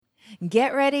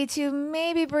Get ready to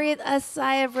maybe breathe a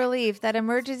sigh of relief. That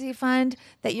emergency fund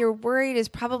that you're worried is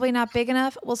probably not big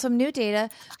enough. Well, some new data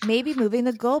may be moving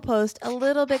the goalpost a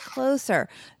little bit closer.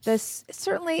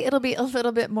 Certainly it'll be a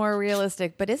little bit more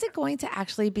realistic, but is it going to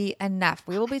actually be enough?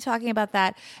 We will be talking about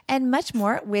that and much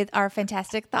more with our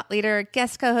fantastic thought leader,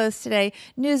 guest co-host today,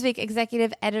 Newsweek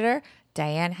executive editor,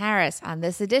 Diane Harris, on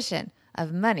this edition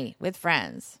of Money with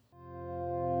Friends.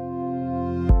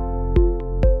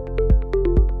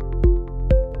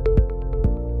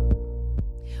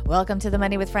 Welcome to the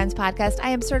Money with Friends podcast. I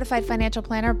am certified financial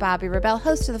planner Bobbi Rebel,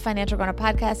 host of the Financial Grown Up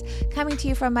podcast, coming to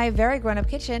you from my very grown up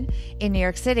kitchen in New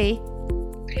York City.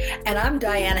 And I'm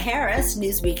Diane Harris,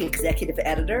 Newsweek executive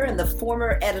editor and the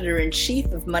former editor-in-chief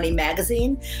of Money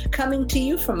Magazine, coming to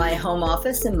you from my home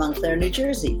office in Montclair, New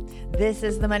Jersey. This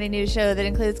is the Money News Show that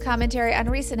includes commentary on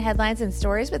recent headlines and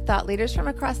stories with thought leaders from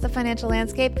across the financial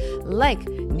landscape, like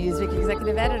Newsweek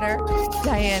executive editor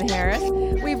Diane Harris.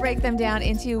 We break them down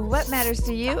into what matters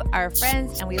to you, our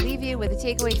friends, and we leave you with a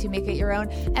takeaway to make it your own.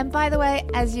 And by the way,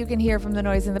 as you can hear from the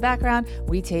noise in the background,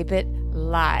 we tape it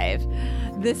live.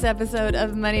 This episode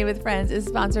of Money with Friends is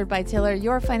sponsored by Tiller,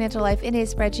 your financial life in a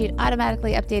spreadsheet,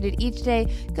 automatically updated each day.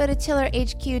 Go to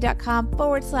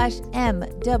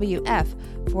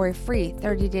tillerhq.com/MWF for a free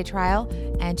 30-day trial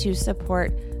and to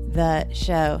support the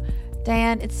show.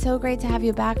 Diane, it's so great to have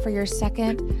you back for your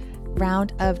second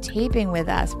round of taping with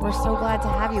us. We're so glad to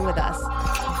have you with us.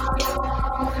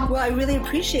 Well, I really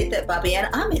appreciate that, Bobbi, and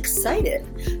I'm excited.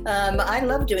 I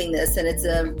love doing this, and it's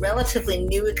a relatively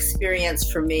new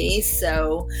experience for me.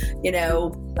 So, it's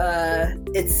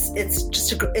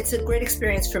a great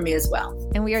experience for me as well.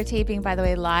 And we are taping, by the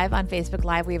way, live on Facebook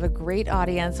Live. We have a great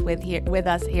audience with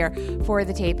us here for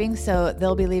the taping, so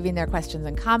they'll be leaving their questions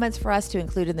and comments for us to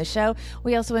include in the show.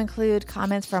 We also include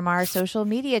comments from our social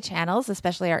media channels,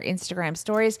 especially our Instagram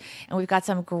stories, and we've got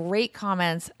some great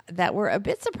comments that were a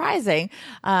bit surprising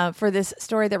for this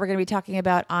story that we're going to be talking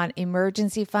about on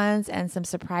emergency funds and some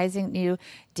surprising new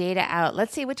data out.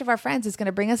 Let's see which of our friends is going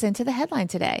to bring us into the headline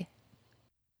today.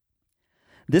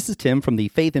 This is Tim from the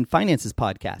Faith and Finances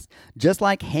podcast. Just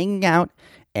like hanging out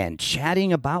and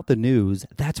chatting about the news,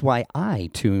 that's why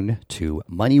I tune to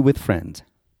Money with Friends.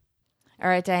 All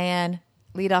right, Diane,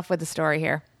 lead off with the story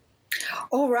here.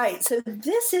 All right. So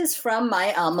this is from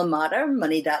my alma mater,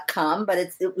 money.com, but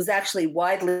it was actually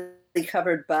widely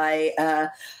covered by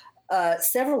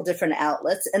several different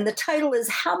outlets. And the title is,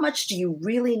 How Much Do You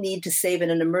Really Need to Save in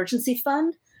an Emergency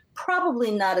Fund?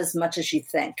 Probably not as much as you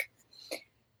think.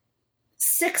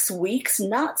 6 weeks,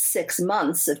 not 6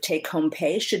 months of take-home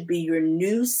pay should be your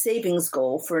new savings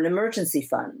goal for an emergency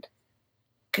fund.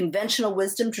 Conventional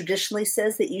wisdom traditionally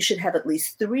says that you should have at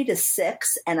least 3 to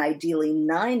 6 and ideally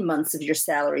 9 months of your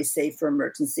salary saved for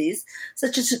emergencies,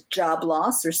 such as job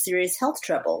loss or serious health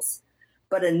troubles.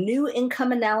 But a new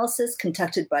income analysis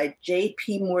conducted by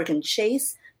J.P. Morgan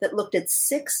Chase that looked at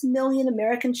 6 million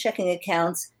American checking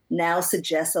accounts now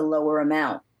suggests a lower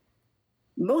amount.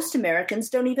 Most Americans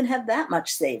don't even have that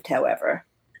much saved, however.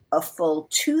 A full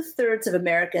 2/3 of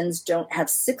Americans don't have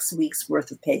 6 weeks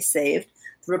worth of pay saved,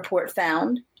 the report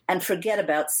found, and forget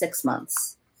about 6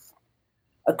 months.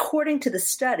 According to the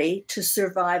study, to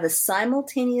survive a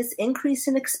simultaneous increase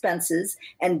in expenses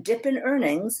and dip in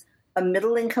earnings, a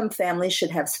middle-income family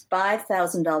should have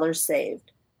 $5,000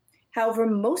 saved. However,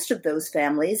 most of those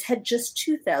families had just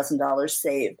 $2,000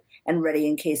 saved and ready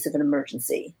in case of an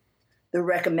emergency. The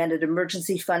recommended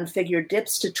emergency fund figure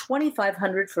dips to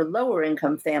 $2,500 for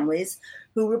lower-income families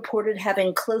who reported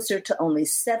having closer to only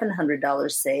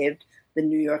 $700 saved, the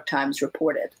New York Times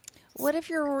reported. What if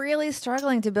you're really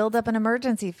struggling to build up an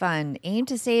emergency fund? Aim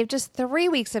to save just 3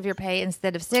 weeks of your pay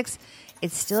instead of 6.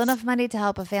 It's still enough money to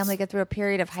help a family get through a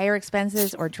period of higher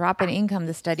expenses or drop in income,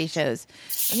 the study shows.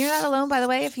 And you're not alone, by the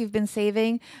way, if you've been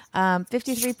saving.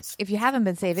 If you haven't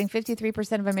been saving,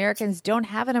 53% of Americans don't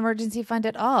have an emergency fund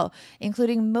at all,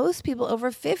 including most people over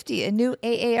 50, a new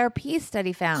AARP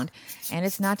study found. And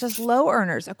it's not just low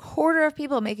earners. A quarter of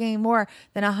people making more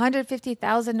than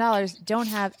 $150,000 don't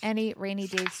have any rainy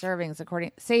day savings,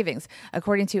 according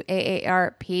to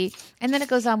AARP. And then it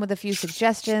goes on with a few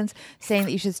suggestions saying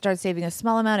that you should start saving a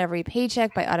small amount every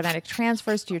paycheck by automatic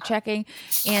transfers to your checking,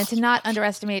 and to not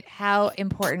underestimate how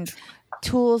important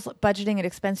tools, budgeting, and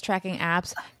expense tracking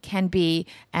apps can be.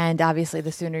 And obviously,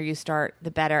 the sooner you start,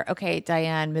 the better. Okay,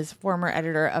 Diane, Ms. Former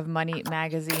editor of Money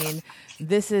Magazine,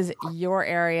 this is your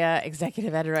area,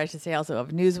 executive editor, I should say, also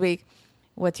of Newsweek.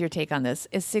 What's your take on this?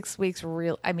 Is 6 weeks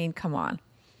real? I mean, come on.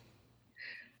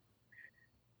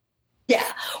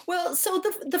 Yeah. Well, so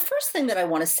the first thing that I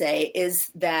want to say is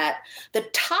that the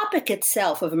topic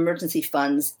itself of emergency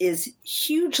funds is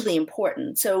hugely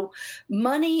important. So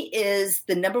money is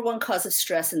the number one cause of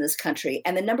stress in this country.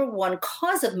 And the number one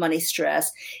cause of money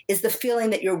stress is the feeling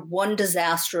that you're one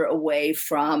disaster away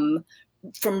from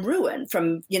ruin,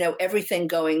 from, everything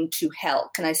going to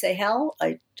hell. Can I say hell?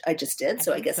 I just did,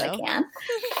 so I guess so. I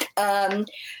can.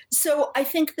 So I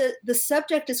think that the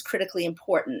subject is critically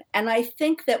important. And I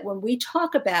think that when we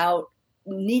talk about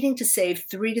needing to save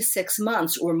 3 to 6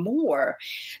 months or more,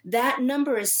 that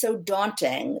number is so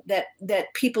daunting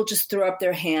that people just throw up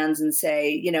their hands and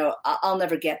say, I'll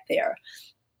never get there.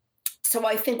 So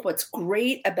I think what's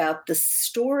great about the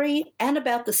story and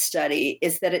about the study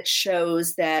is that it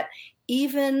shows that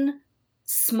even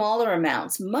smaller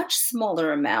amounts, much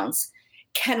smaller amounts,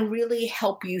 can really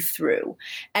help you through.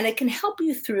 And it can help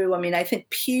you through. I mean, I think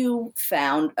Pew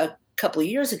found a couple of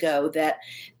years ago that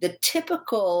the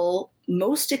typical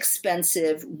most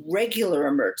expensive regular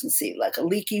emergency, like a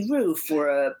leaky roof or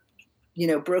a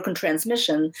broken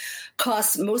transmission,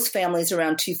 costs most families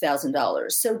around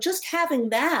 $2,000. So just having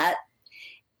that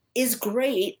is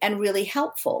great and really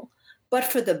helpful. But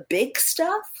for the big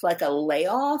stuff, like a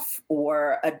layoff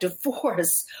or a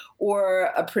divorce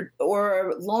or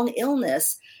a long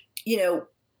illness,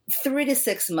 3 to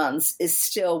 6 months is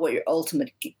still what your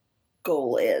ultimate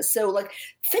goal is. So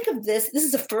think of this. This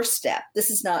is a first step. This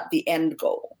is not the end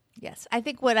goal. Yes. I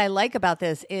think what I like about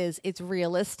this is it's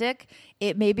realistic.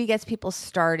 It maybe gets people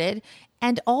started.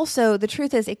 And also the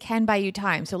truth is it can buy you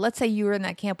time. So let's say you were in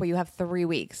that camp where you have 3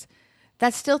 weeks.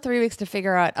 That's still 3 weeks to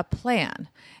figure out a plan.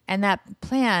 And that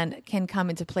plan can come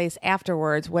into place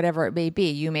afterwards, whatever it may be.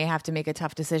 You may have to make a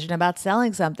tough decision about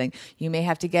selling something. You may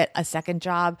have to get a second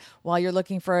job while you're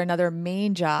looking for another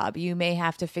main job. You may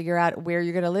have to figure out where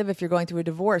you're going to live if you're going through a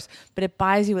divorce. But it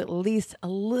buys you at least a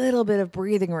little bit of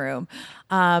breathing room.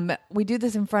 We do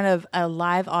this in front of a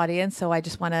live audience, so I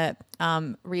just want to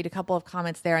read a couple of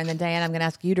comments there. And then, Diane, I'm going to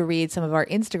ask you to read some of our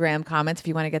Instagram comments if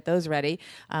you want to get those ready.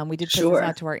 We did put this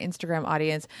out to our Instagram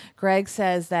audience. Greg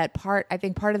says that I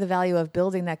think part of the value of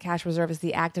building that cash reserve is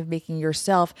the act of making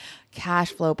yourself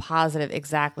cash flow positive.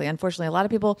 Exactly. Unfortunately, a lot of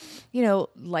people,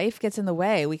 life gets in the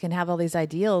way. We can have all these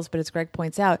ideals, but as Greg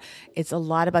points out, it's a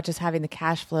lot about just having the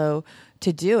cash flow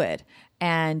to do it.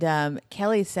 And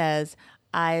Kelly says,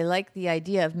 I like the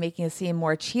idea of making it seem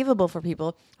more achievable for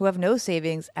people who have no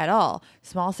savings at all.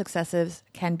 Small successes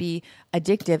can be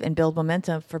addictive and build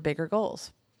momentum for bigger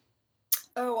goals.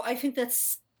 Oh, I think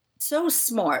that's so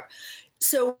smart.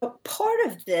 So part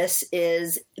of this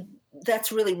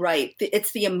that's really right.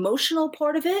 It's the emotional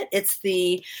part of it. It's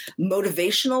the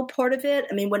motivational part of it.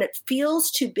 I mean, when it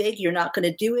feels too big, you're not going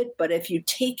to do it. But if you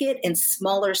take it in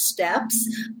smaller steps,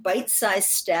 bite-sized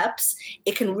steps,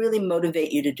 it can really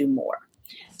motivate you to do more.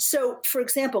 So, for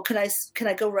example, can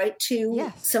I go right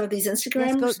to some of these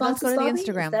Instagram responses? Let's go to Bobbi?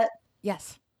 the Instagram.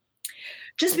 Yes.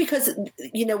 Just because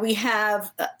we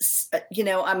have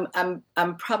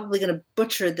I'm probably going to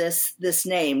butcher this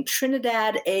name,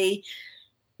 Trinidad A.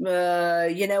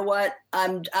 You know what?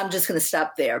 I'm just going to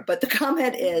stop there. But the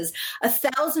comment is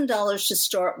 $1,000 to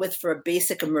start with for a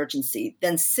basic emergency,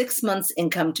 then 6 months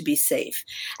income to be safe.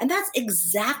 And that's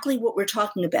exactly what we're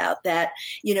talking about. That,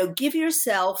 give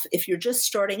yourself, if you're just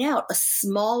starting out, a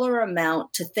smaller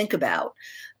amount to think about.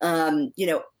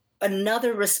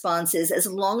 Another response is as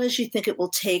long as you think it will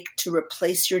take to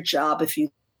replace your job if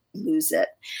you lose it.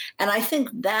 And I think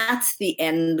that's the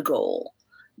end goal.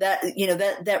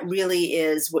 That really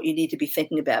is what you need to be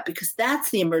thinking about, because that's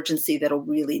the emergency that'll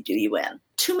really do you in.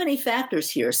 Too many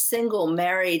factors here: single,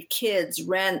 married, kids,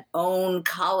 rent, own,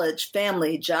 college,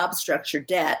 family, job structure,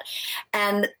 debt.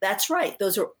 And that's right.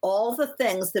 Those are all the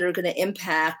things that are going to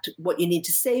impact what you need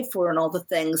to save for and all the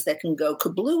things that can go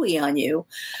kablooey on you.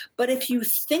 But if you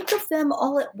think of them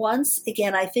all at once,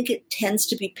 again, I think it tends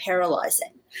to be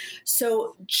paralyzing.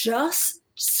 So just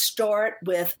start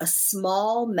with a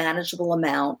small, manageable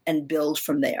amount and build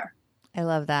from there. I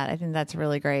love that. I think that's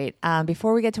really great.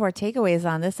 Before we get to our takeaways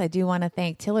on this, I do want to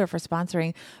thank Tiller for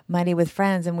sponsoring Money with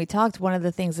Friends. And we talked, one of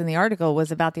the things in the article was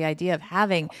about the idea of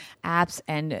having apps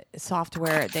and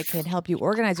software that can help you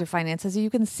organize your finances. So you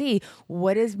can see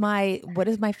what does my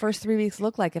first 3 weeks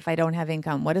look like if I don't have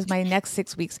income? What does my next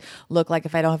 6 weeks look like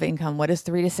if I don't have income? What does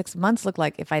 3 to 6 months look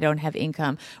like if I don't have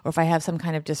income or if I have some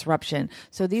kind of disruption?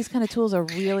 So these kind of tools are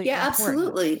really important.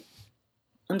 Absolutely.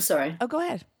 I'm sorry. Oh, go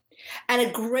ahead. And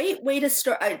a great way to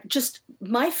start,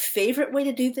 my favorite way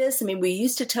to do this. I mean, we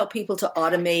used to tell people to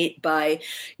automate by,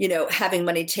 having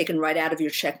money taken right out of your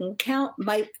checking account.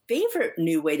 My favorite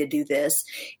new way to do this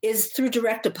is through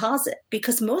direct deposit,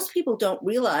 because most people don't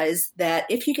realize that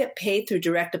if you get paid through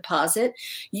direct deposit,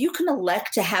 you can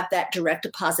elect to have that direct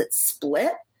deposit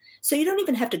split. So you don't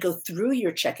even have to go through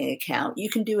your checking account. You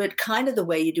can do it kind of the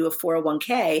way you do a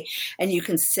 401k, and you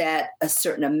can set a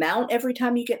certain amount every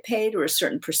time you get paid or a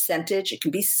certain percentage. It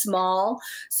can be small,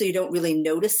 so you don't really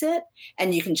notice it,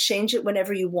 and you can change it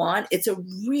whenever you want. It's a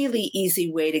really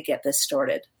easy way to get this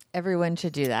started. Everyone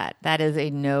should do that. That is a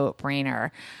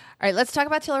no-brainer. All right, let's talk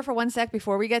about Tiller for one sec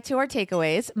before we get to our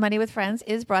takeaways. Money with Friends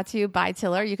is brought to you by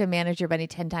Tiller. You can manage your money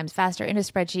 10 times faster in a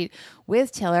spreadsheet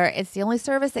with Tiller. It's the only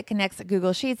service that connects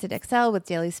Google Sheets and Excel with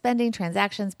daily spending,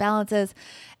 transactions, balances.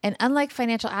 And unlike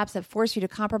financial apps that force you to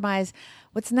compromise,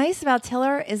 what's nice about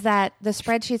Tiller is that the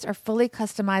spreadsheets are fully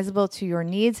customizable to your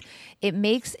needs. It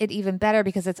makes it even better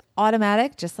because it's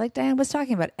automatic, just like Diane was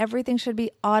talking about. Everything should be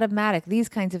automatic, these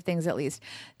kinds of things at least.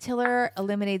 Tiller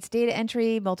eliminates data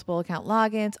entry, multiple account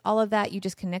logins, all of that. You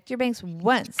just connect your banks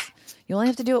once. You only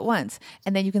have to do it once.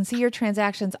 And then you can see your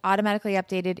transactions automatically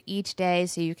updated each day,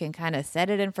 so you can kind of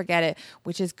set it and forget it,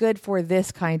 which is good for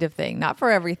this kind of thing, not for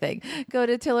everything. Go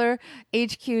to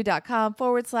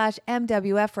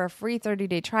tillerhq.com/MWF for a free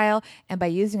 30-day trial. And by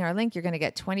using our link, you're going to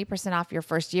get 20% off your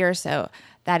first year. So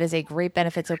that is a great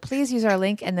benefit. So please use our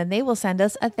link, and then they will send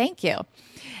us a thank you.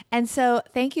 And so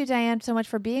thank you, Diane, so much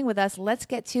for being with us. Let's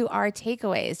get to our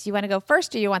takeaways. Do you want to go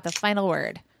first, or you want the final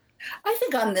word? I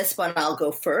think on this one, I'll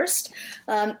go first.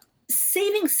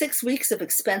 Saving 6 weeks of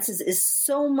expenses is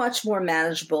so much more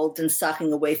manageable than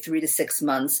socking away 3 to 6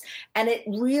 months. And it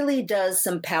really does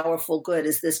some powerful good,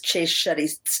 as this Chase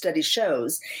study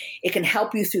shows. It can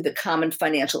help you through the common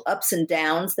financial ups and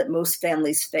downs that most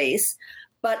families face.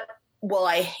 But while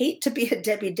I hate to be a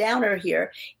Debbie Downer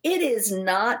here, it is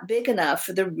not big enough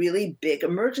for the really big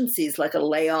emergencies like a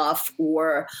layoff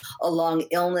or a long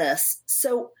illness.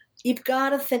 So you've got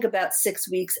to think about 6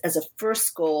 weeks as a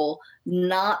first goal,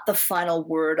 not the final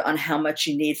word on how much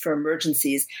you need for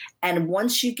emergencies. And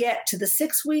once you get to the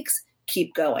 6 weeks,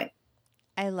 keep going.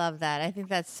 I love that. I think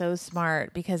that's so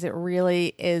smart because it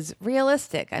really is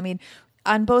realistic. I mean,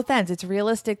 on both ends, it's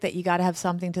realistic that you got to have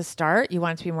something to start. You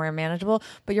want it to be more manageable,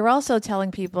 but you're also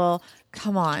telling people,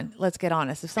 come on, let's get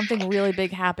honest. If something really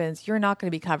big happens, you're not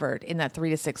going to be covered in that 3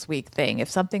 to 6 week thing. If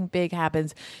something big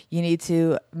happens, you need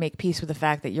to make peace with the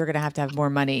fact that you're going to have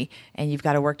more money, and you've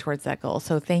got to work towards that goal.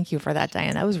 So thank you for that,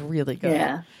 Diane. That was really good.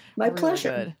 Yeah, my really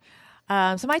pleasure.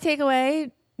 Good. So my takeaway,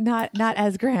 not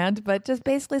as grand, but just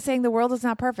basically saying the world is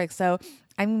not perfect. So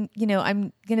I'm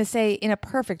going to say in a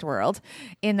perfect world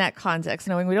in that context,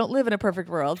 knowing we don't live in a perfect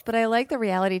world, but I like the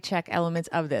reality check elements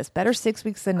of this. Better 6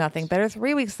 weeks than nothing, better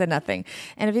 3 weeks than nothing.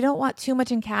 And if you don't want too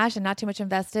much in cash and not too much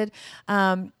invested,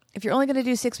 if you're only going to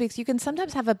do 6 weeks, you can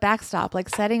sometimes have a backstop, like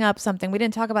setting up something. We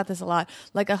didn't talk about this a lot,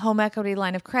 like a home equity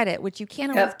line of credit, which you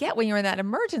can't always get when you're in that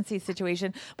emergency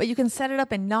situation, but you can set it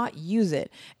up and not use it.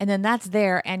 And then that's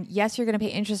there. And yes, you're going to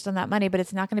pay interest on that money, but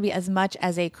it's not going to be as much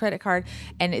as a credit card.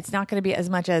 And it's not going to be as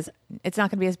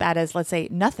bad as, let's say,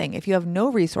 nothing. If you have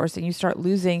no resource and you start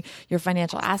losing your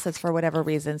financial assets for whatever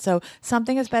reason. So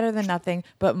something is better than nothing,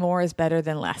 but more is better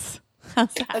than less.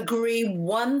 Agree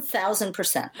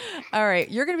 1,000%. All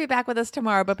right. You're going to be back with us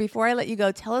tomorrow. But before I let you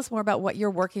go, tell us more about what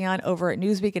you're working on over at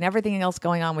Newsweek and everything else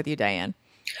going on with you, Diane.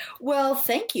 Well,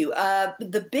 thank you.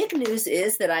 The big news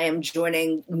is that I am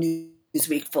joining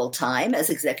Newsweek full time as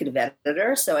executive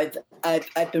editor. So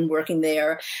I've been working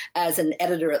there as an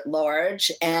editor at large,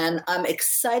 and I'm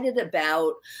excited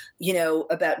about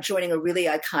joining a really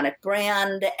iconic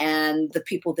brand, and the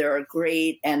people there are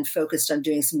great and focused on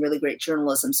doing some really great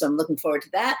journalism. So I'm looking forward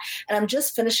to that. And I'm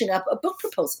just finishing up a book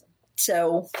proposal.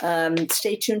 So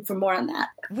stay tuned for more on that.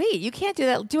 Wait, you can't do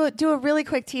that. Do a really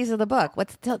quick tease of the book.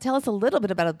 Tell us a little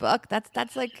bit about the book.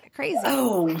 That's like crazy.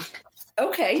 Oh,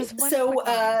 okay. So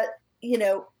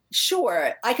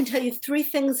sure, I can tell you 3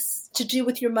 things to do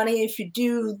with your money. If you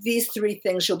do these 3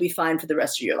 things, you'll be fine for the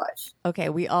rest of your life. Okay,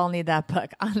 we all need that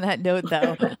book. On that note,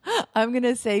 though, I'm going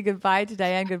to say goodbye to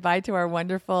Diane, goodbye to our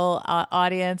wonderful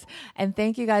audience, and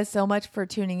thank you guys so much for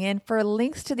tuning in. For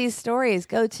links to these stories,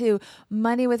 go to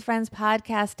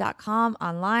moneywithfriendspodcast.com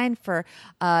online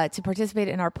to participate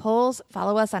in our polls.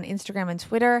 Follow us on Instagram and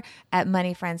Twitter at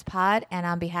MoneyFriendsPod. And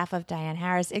on behalf of Diane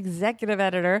Harris, executive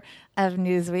editor of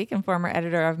Newsweek and former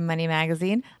editor of Money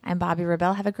Magazine, I'm Bobbi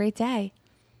Rebell. Have a great day.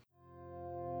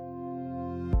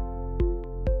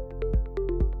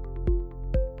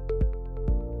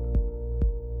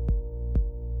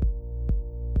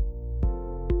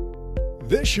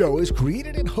 This show is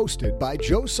created and hosted by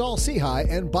Joe Saul-Sehy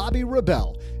and Bobbi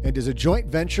Rebell and is a joint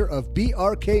venture of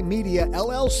BRK Media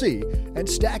LLC and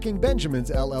Stacking Benjamins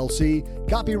LLC,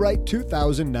 copyright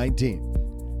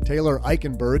 2019. Taylor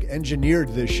Eichenberg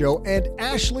engineered this show and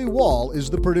Ashley Wall is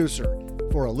the producer.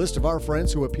 For a list of our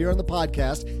friends who appear on the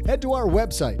podcast, head to our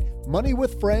website,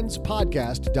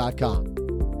 moneywithfriendspodcast.com.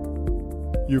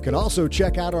 You can also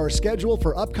check out our schedule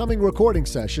for upcoming recording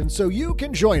sessions so you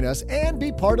can join us and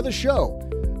be part of the show.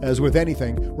 As with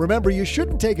anything, remember you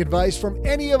shouldn't take advice from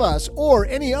any of us or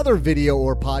any other video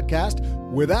or podcast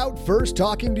without first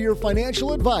talking to your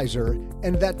financial advisor,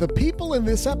 and that the people in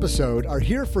this episode are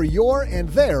here for your and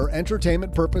their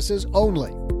entertainment purposes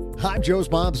only. I'm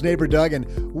Joe's mom's neighbor Doug,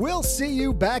 and we'll see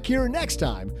you back here next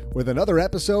time with another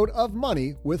episode of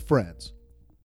Money with Friends.